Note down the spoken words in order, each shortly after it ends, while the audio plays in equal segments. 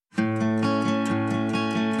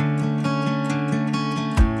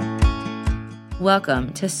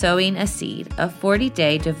Welcome to Sowing a Seed, a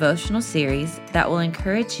 40-day devotional series that will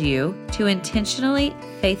encourage you to intentionally,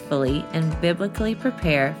 faithfully, and biblically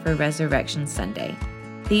prepare for Resurrection Sunday.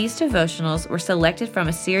 These devotionals were selected from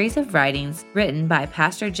a series of writings written by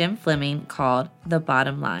Pastor Jim Fleming called The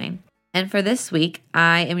Bottom Line. And for this week,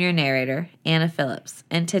 I am your narrator, Anna Phillips,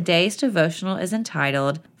 and today's devotional is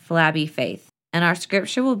entitled Flabby Faith, and our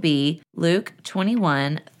scripture will be Luke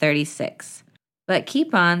 21:36. But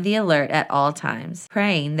keep on the alert at all times,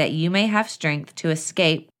 praying that you may have strength to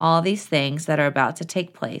escape all these things that are about to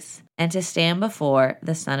take place, and to stand before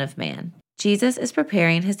the Son of Man. Jesus is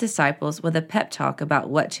preparing his disciples with a pep talk about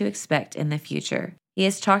what to expect in the future. He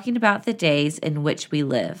is talking about the days in which we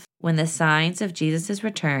live, when the signs of Jesus'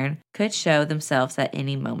 return could show themselves at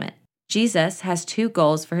any moment. Jesus has two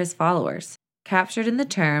goals for his followers, captured in the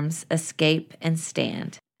terms escape and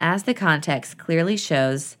stand. As the context clearly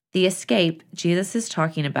shows, the escape Jesus is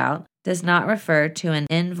talking about does not refer to an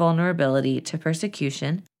invulnerability to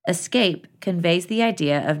persecution. Escape conveys the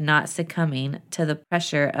idea of not succumbing to the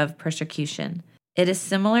pressure of persecution. It is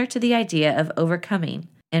similar to the idea of overcoming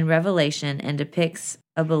in Revelation and depicts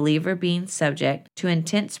a believer being subject to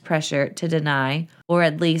intense pressure to deny or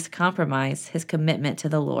at least compromise his commitment to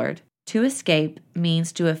the Lord. To escape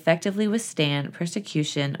means to effectively withstand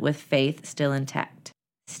persecution with faith still intact.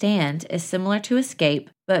 Stand is similar to escape,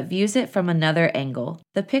 but views it from another angle.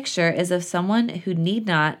 The picture is of someone who need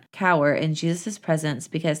not cower in Jesus' presence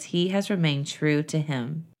because he has remained true to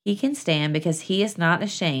him. He can stand because he is not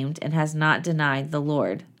ashamed and has not denied the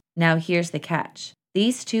Lord. Now here's the catch.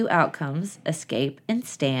 These two outcomes, escape and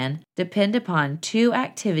stand, depend upon two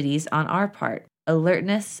activities on our part,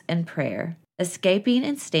 alertness and prayer. Escaping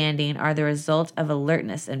and standing are the result of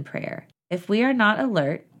alertness and prayer. If we are not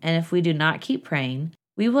alert, and if we do not keep praying,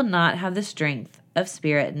 we will not have the strength of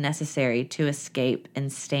spirit necessary to escape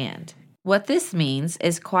and stand. What this means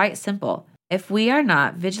is quite simple. If we are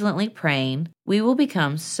not vigilantly praying, we will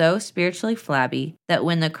become so spiritually flabby that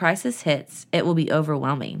when the crisis hits, it will be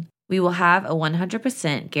overwhelming. We will have a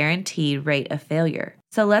 100% guaranteed rate of failure.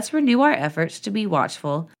 So let's renew our efforts to be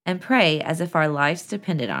watchful and pray as if our lives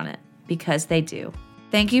depended on it, because they do.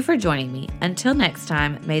 Thank you for joining me. Until next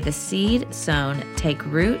time, may the seed sown take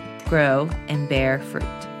root, grow, and bear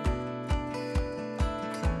fruit.